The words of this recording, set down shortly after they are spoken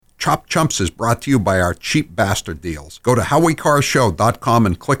Chop Chumps is brought to you by our cheap bastard deals. Go to howiecarshow.com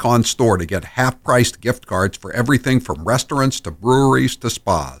and click on store to get half-priced gift cards for everything from restaurants to breweries to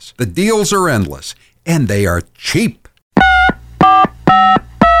spas. The deals are endless, and they are cheap.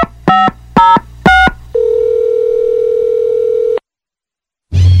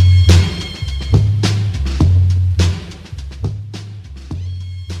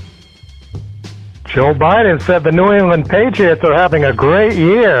 Joe Biden said the New England Patriots are having a great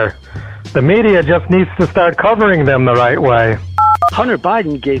year. The media just needs to start covering them the right way. Hunter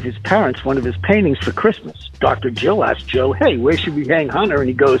Biden gave his parents one of his paintings for Christmas. Dr. Jill asked Joe, hey, where should we hang Hunter? And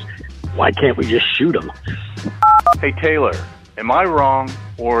he goes, why can't we just shoot him? Hey, Taylor, am I wrong,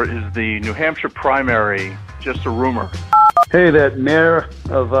 or is the New Hampshire primary just a rumor? Hey, that mayor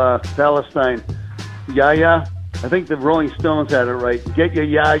of Palestine, Yahya, I think the Rolling Stones had it right. Get your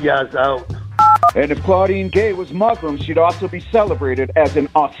Yahya's out. And if Claudine Gay was Muslim, she'd also be celebrated as an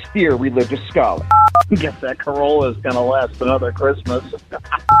austere religious scholar. Guess that Corolla is going to last another Christmas.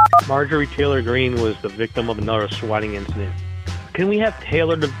 Marjorie Taylor Greene was the victim of another swatting incident. Can we have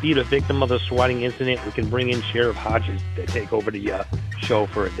Taylor to be the victim of the swatting incident? We can bring in Sheriff Hodges to take over the show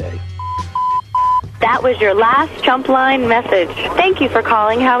for a day. That was your last Chump Line message. Thank you for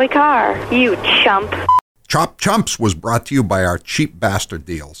calling Howie Carr, you chump. Chop Chumps was brought to you by our cheap bastard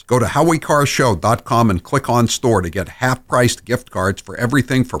deals. Go to howiecarshow.com and click on store to get half-priced gift cards for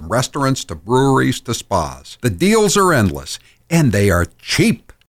everything from restaurants to breweries to spas. The deals are endless, and they are cheap.